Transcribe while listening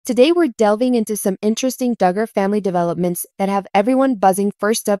Today we're delving into some interesting Duggar family developments that have everyone buzzing.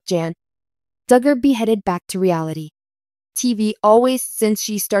 First up, Jan. Duggar beheaded back to reality TV always since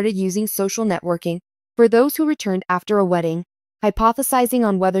she started using social networking for those who returned after a wedding, hypothesizing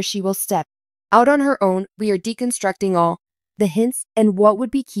on whether she will step out on her own. We are deconstructing all the hints and what would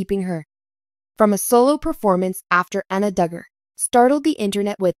be keeping her from a solo performance after Anna Duggar startled the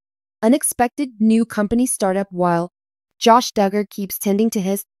internet with unexpected new company startup while Josh Duggar keeps tending to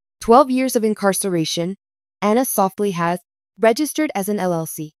his 12 years of incarceration. Anna softly has registered as an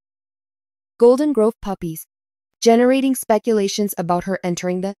LLC. Golden Grove puppies, generating speculations about her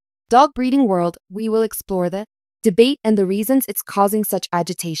entering the dog breeding world. We will explore the debate and the reasons it's causing such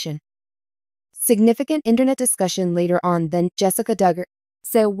agitation. Significant internet discussion later on. Then Jessica Duggar.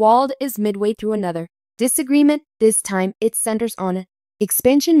 Seewald is midway through another disagreement. This time it centers on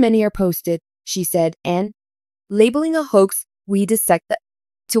expansion. Many are posted, she said, and labeling a hoax. We dissect that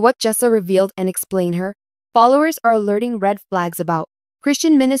to what Jessa revealed and explain her followers are alerting red flags about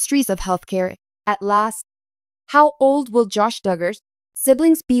Christian Ministries of Healthcare. At last, how old will Josh Duggar's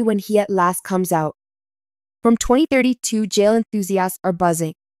siblings be when he at last comes out? From 2032, jail enthusiasts are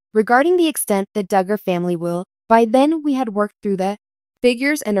buzzing regarding the extent the Duggar family will. By then, we had worked through the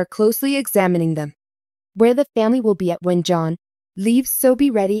figures and are closely examining them. Where the family will be at when John leaves, so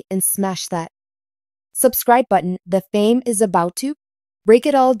be ready and smash that subscribe button. The fame is about to break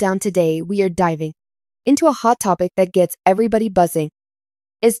it all down. Today, we are diving into a hot topic that gets everybody buzzing.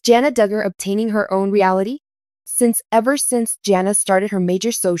 Is Jana Duggar obtaining her own reality? Ever since Jana started her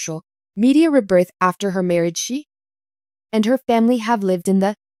major social media rebirth after her marriage, she and her family have lived in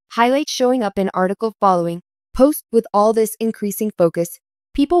the highlights, showing up in article following post. With all this increasing focus,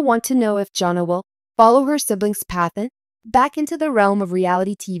 people want to know if Jana will follow her siblings' path and back into the realm of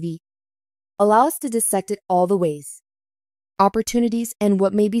reality TV. Allow us to dissect it all: the ways, opportunities, and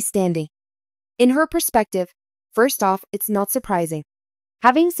what may be standing in her perspective. First off, it's not surprising,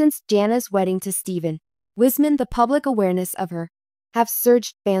 having since Jana's wedding to Stephen Wisman, the public awareness of her have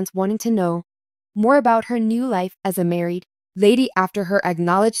surged, fans wanting to know more about her new life as a married lady after her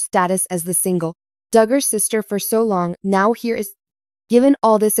acknowledged status as the single Duggar sister for so long. Now here is, given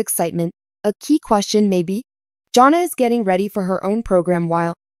all this excitement, a key question. Maybe Jana is getting ready for her own program.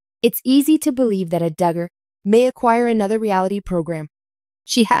 While it's easy to believe that a Duggar may acquire another reality program,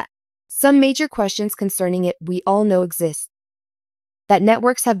 she had some major questions concerning it we all know exist, that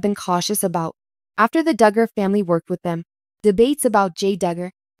networks have been cautious about. After the Duggar family worked with them, debates about J. Duggar,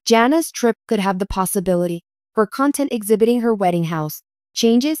 Jana's trip could have the possibility for content exhibiting her wedding house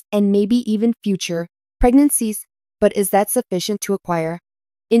changes and maybe even future pregnancies. But is that sufficient to acquire?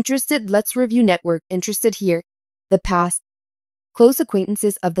 Interested? Let's review network. Interested here. The past close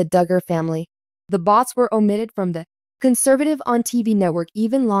acquaintances of the Duggar family. The bots were omitted from the conservative on TV network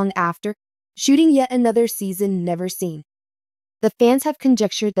even long after shooting yet another season. Never seen. The fans have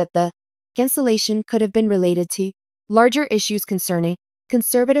conjectured that the cancellation could have been related to larger issues concerning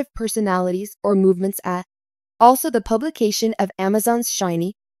conservative personalities or movements at also the publication of Amazon's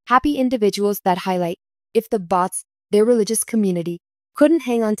shiny, happy individuals that highlight if the bots, their religious community, couldn't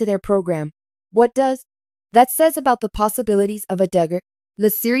hang on to their program. What does that says about the possibilities of a Duggar the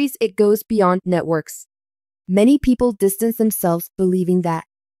series? It goes beyond networks. Many people distance themselves, believing that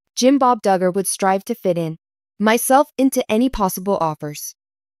Jim Bob Duggar would strive to fit in myself into any possible offers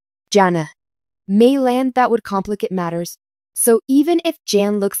Jana may land that would complicate matters. So even if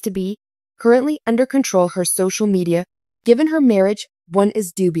Jan looks to be currently under control her social media, given her marriage, one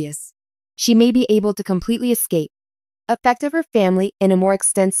is dubious. She may be able to completely escape effect of her family in a more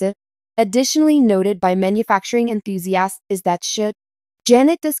extensive. Additionally noted by manufacturing enthusiasts is that should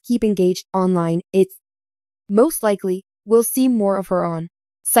Janet does keep engaged online, it's most likely we'll see more of her on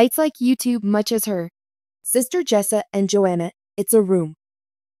sites like YouTube, much as her sister Jessa and Johanna. It's a room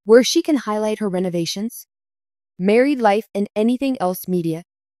where she can highlight her renovations, married life, and anything else media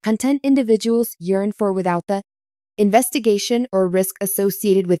content individuals yearn for without the investigation or risk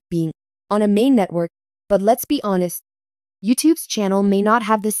associated with being on a main network. But let's be honest, YouTube's channel may not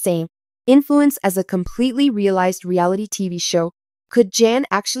have the same influence as a completely realized reality TV show. Could Jan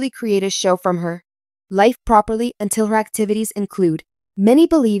actually create a show from her life properly until her activities include? Many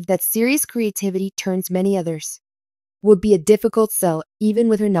believe that serious creativity turns many others would be a difficult sell even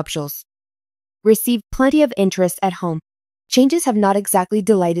with her nuptials. Received plenty of interest at home. Changes have not exactly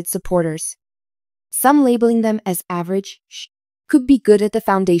delighted supporters, some labeling them as average. Could be good at the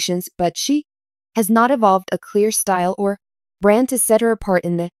foundations, but she has not evolved a clear style or brand to set her apart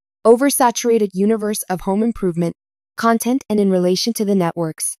in the oversaturated universe of home improvement content. And in relation to the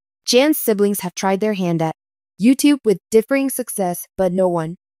networks, Jan's siblings have tried their hand at YouTube with differing success, but no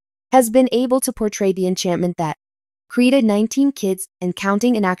one has been able to portray the enchantment that created 19 kids and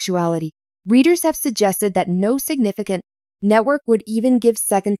counting in actuality. Readers have suggested that no significant network would even give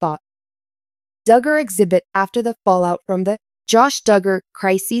second thought. Duggar exhibit after the fallout from the Josh Duggar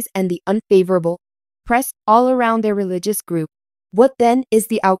crises and the unfavorable press all around their religious group. What then is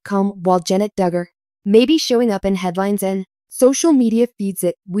the outcome while Janet Duggar may be showing up in headlines and social media feeds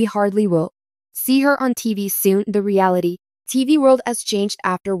it? We hardly will see her on TV soon. The reality TV world has changed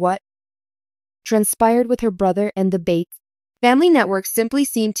after what transpired with her brother and the Bates family network simply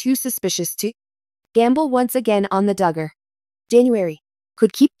seemed too suspicious to gamble once again on the Duggar. January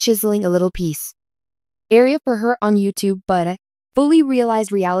could keep chiseling a little piece area for her on YouTube, but a fully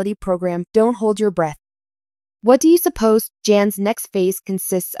realized reality program. Don't hold your breath. What do you suppose Jan's next phase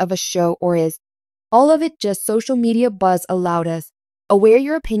consists of, a show, or is all of it just social media buzz allowed us? Aware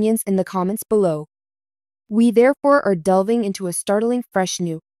your opinions in the comments below. We therefore are delving into a startling fresh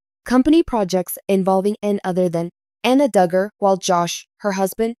new company projects involving none other than Anna Duggar, while Josh, her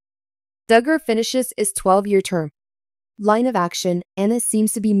husband, Duggar finishes his 12-year term. Line of action, Anna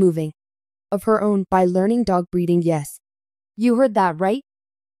seems to be moving of her own by learning dog breeding. Yes, you heard that right.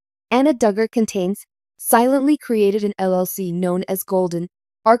 Anna Duggar contains silently created an LLC known as Golden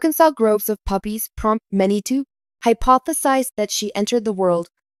Arkansas Groves of Puppies, prompt many to hypothesize that she entered the world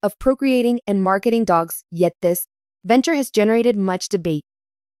of procreating and marketing dogs. Yet this venture has generated much debate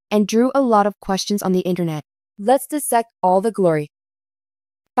and drew a lot of questions on the internet. Let's dissect all the glory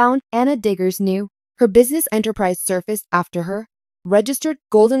found. Anna Duggar's new her business enterprise surfaced after her registered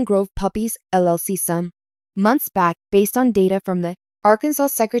Golden Grove Puppies LLC some months back. Based on data from the Arkansas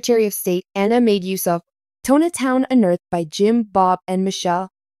Secretary of State, Anna made use of Town unearthed by Jim, Bob, and Michelle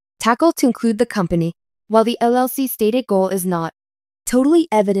Tackle to include the company. While the LLC stated goal is not totally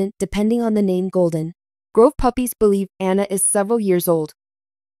evident depending on the name Golden Grove Puppies, believe Anna is several years old,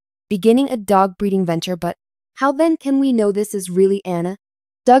 beginning a dog breeding venture. But how then can we know this is really Anna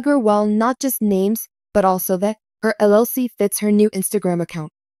Duggar? Well, not just names, but also that her LLC fits her new Instagram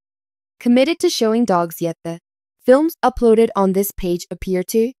account, committed to showing dogs. Yet the films uploaded on this page appear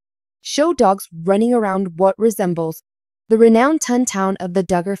to show dogs running around what resembles the renowned town of the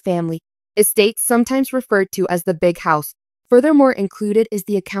Duggar family estate, sometimes referred to as the Big House. Furthermore, included is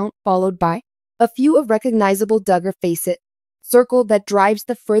the account followed by a few of recognizable Duggar face-it circle that drives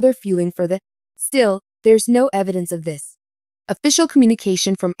the further fueling for the still. There's no evidence of this official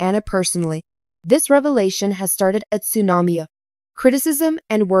communication from Anna personally. This revelation has started a tsunami of criticism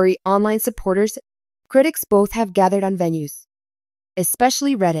and worry. Online supporters, critics both have gathered on venues,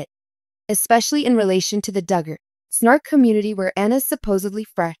 especially Reddit, especially in relation to the Duggar snark community, where Anna's supposedly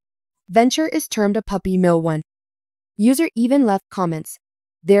fresh venture is termed a puppy mill. One user even left comments,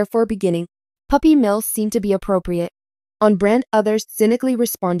 therefore beginning puppy mills seem to be appropriate, on brand. Others cynically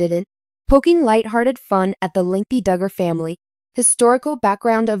responded in poking lighthearted fun at the lengthy Duggar family historical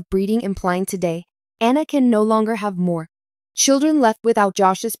background of breeding, implying today Anna can no longer have more children left without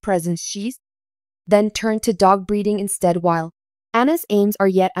Josh's presence. She's then turned to dog breeding instead. While Anna's aims are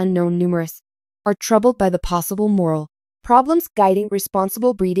yet unknown, numerous are troubled by the possible moral problems guiding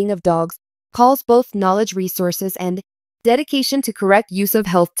responsible breeding of dogs, calls both knowledge, resources, and dedication to correct use of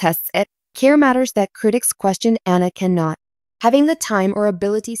health tests and care matters that critics question. Anna cannot having the time or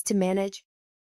abilities to manage